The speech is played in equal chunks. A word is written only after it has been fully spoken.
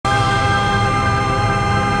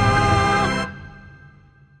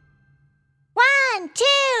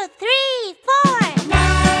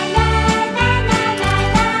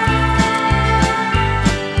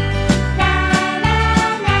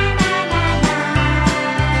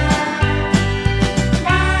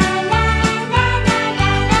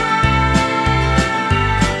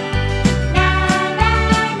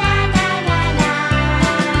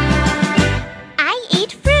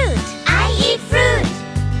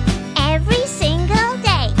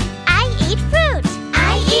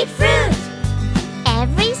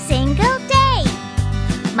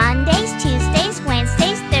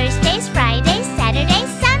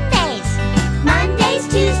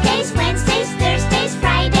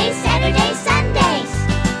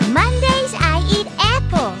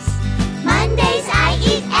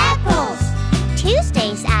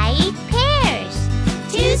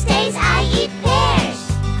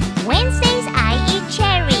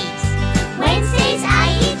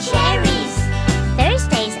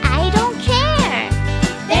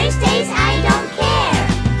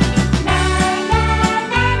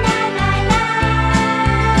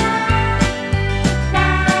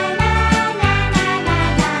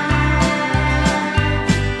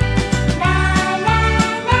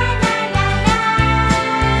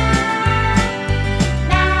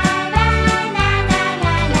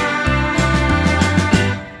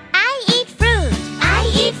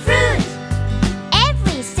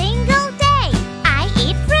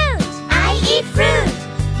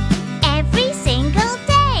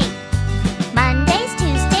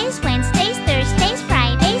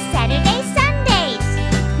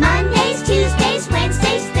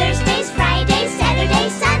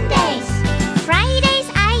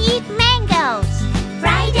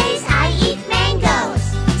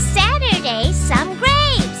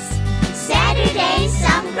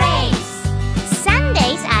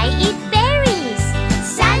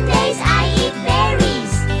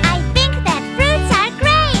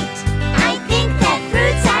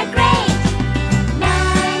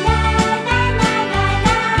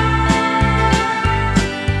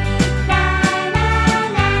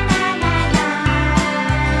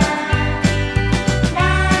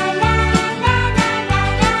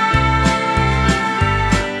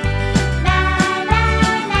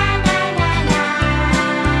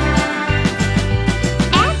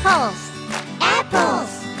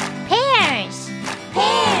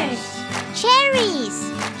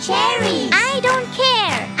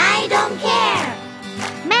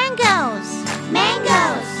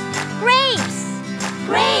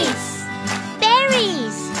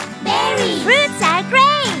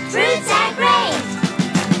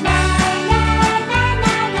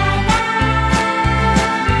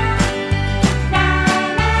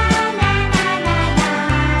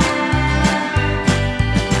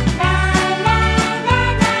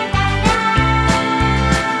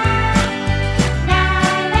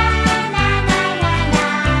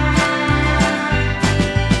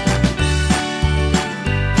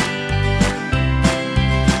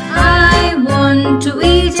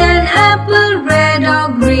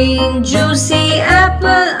green, juicy apple.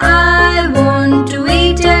 I want to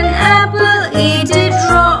eat an apple. Eat it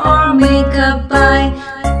raw or make a pie.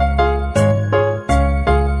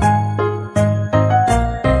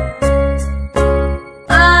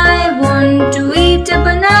 I want to eat a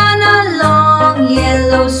banana, long,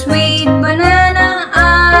 yellow, sweet banana.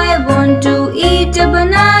 I want to eat a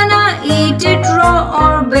banana. Eat it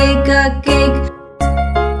raw or bake a cake.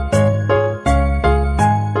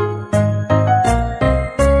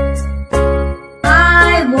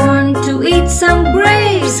 Eat some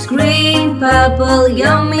grapes, green, purple,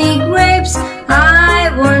 yummy grapes.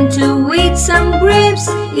 I want to eat some grapes.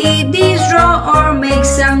 Eat these raw or make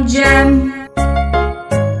some jam.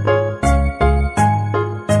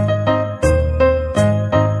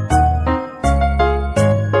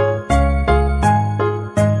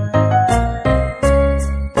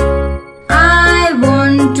 I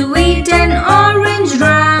want to eat an orange,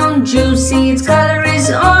 round, juicy, its color is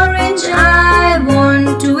orange. I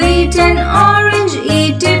want to eat an orange,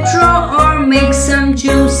 eat it raw or make some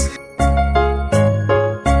juice.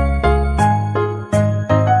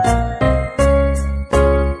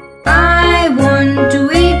 I want to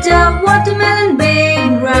eat a watermelon,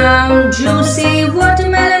 big, round, juicy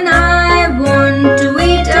watermelon. I want to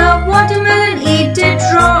eat a watermelon, eat it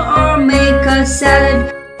raw or make a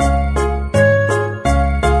salad.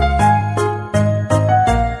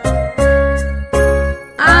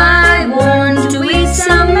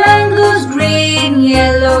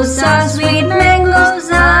 Yellow, sour, sweet mangoes.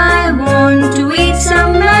 I want to eat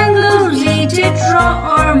some mangoes. Eat it raw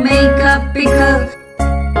or make a pickle.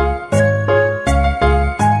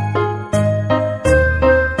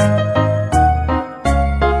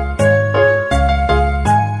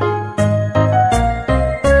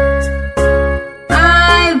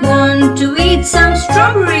 I want to eat some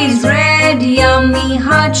strawberries, red, yummy,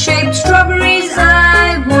 heart-shaped strawberries.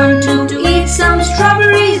 I want to eat some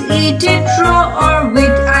strawberries. Eat it raw or with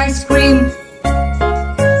ice cream.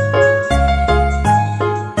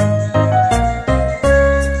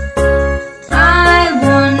 I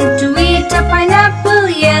want to eat a pineapple,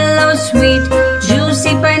 yellow, sweet,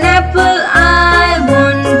 juicy pineapple. I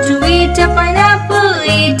want to eat a pineapple.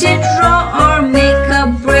 Eat it raw or make a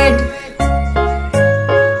bread.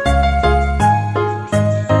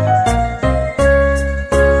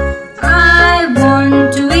 I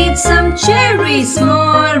want to eat some cherries,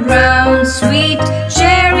 small, round, sweet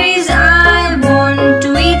cherries. I want to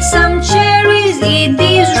eat some cherries. Eat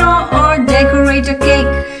these raw or decorate a cake.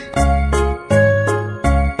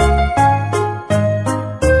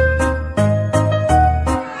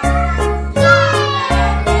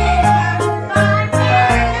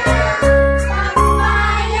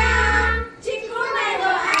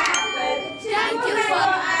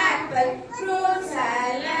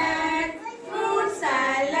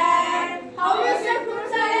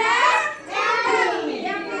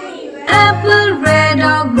 Apple, red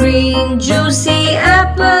or green, juicy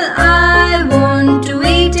apple.